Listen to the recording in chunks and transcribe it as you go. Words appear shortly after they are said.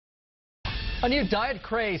A new diet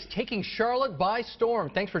craze taking Charlotte by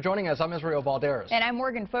storm. Thanks for joining us. I'm Israel Valderas. And I'm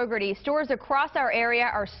Morgan Fogarty. Stores across our area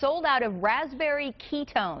are sold out of raspberry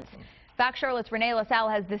ketones. Fox Charlotte's Renee LaSalle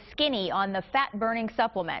has the skinny on the fat-burning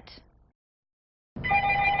supplement.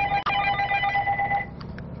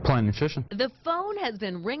 Planet Nutrition. The phone has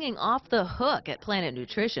been ringing off the hook at Planet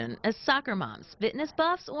Nutrition as soccer moms, fitness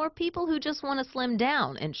buffs, or people who just want to slim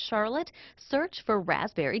down in Charlotte search for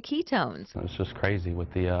raspberry ketones. It's just crazy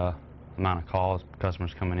with the amount of calls,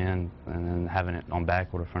 customers coming in, and then having it on back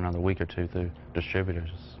order for another week or two through distributors.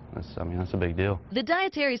 That's a big deal. The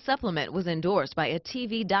dietary supplement was endorsed by a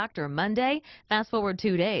TV doctor Monday. Fast forward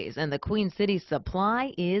 2 days, and the Queen City's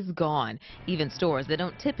supply is gone. Even stores that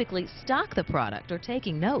don't typically stock the product are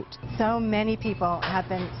taking note. So many people have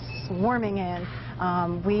been swarming in.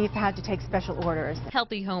 We've had to take special orders.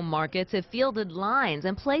 Healthy home markets have fielded lines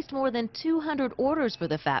and placed more than 200 orders for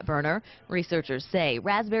the fat burner. Researchers say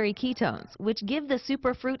raspberry ketones, which give the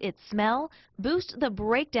superfruit its smell, boost the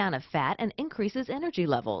breakdown of fat and increases energy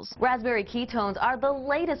levels. Raspberry ketones are the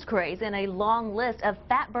latest craze in a long list of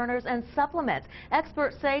fat burners and supplements.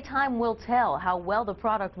 Experts say time will tell how well the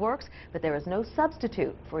product works, but there is no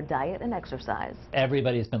substitute for diet and exercise.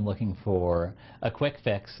 Everybody's been looking for a quick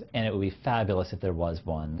fix, and it would be fabulous if there was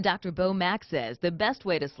one. Dr. Bo Mack says the best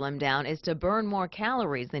way to slim down is to burn more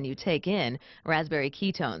calories than you take in. Raspberry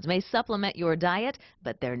ketones may supplement your diet,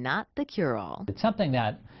 but they're not the cure-all. It's something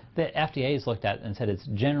that the FDA has looked at and said it's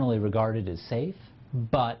generally regarded as safe,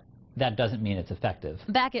 but that doesn't mean it's effective.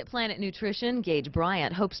 Back at Planet Nutrition, Gage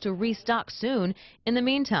Bryant hopes to restock soon. In the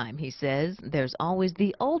meantime, he says, there's always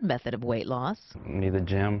the old method of weight loss. You need the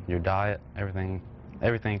gym, your diet, everything,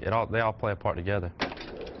 they all play a part together.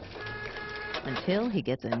 Until he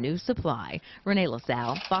gets a new supply. Renee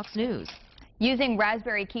LaSalle, Fox News. Using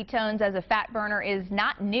raspberry ketones as a fat burner is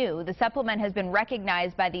not new. The supplement has been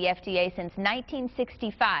recognized by the FDA since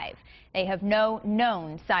 1965. They have no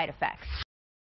known side effects.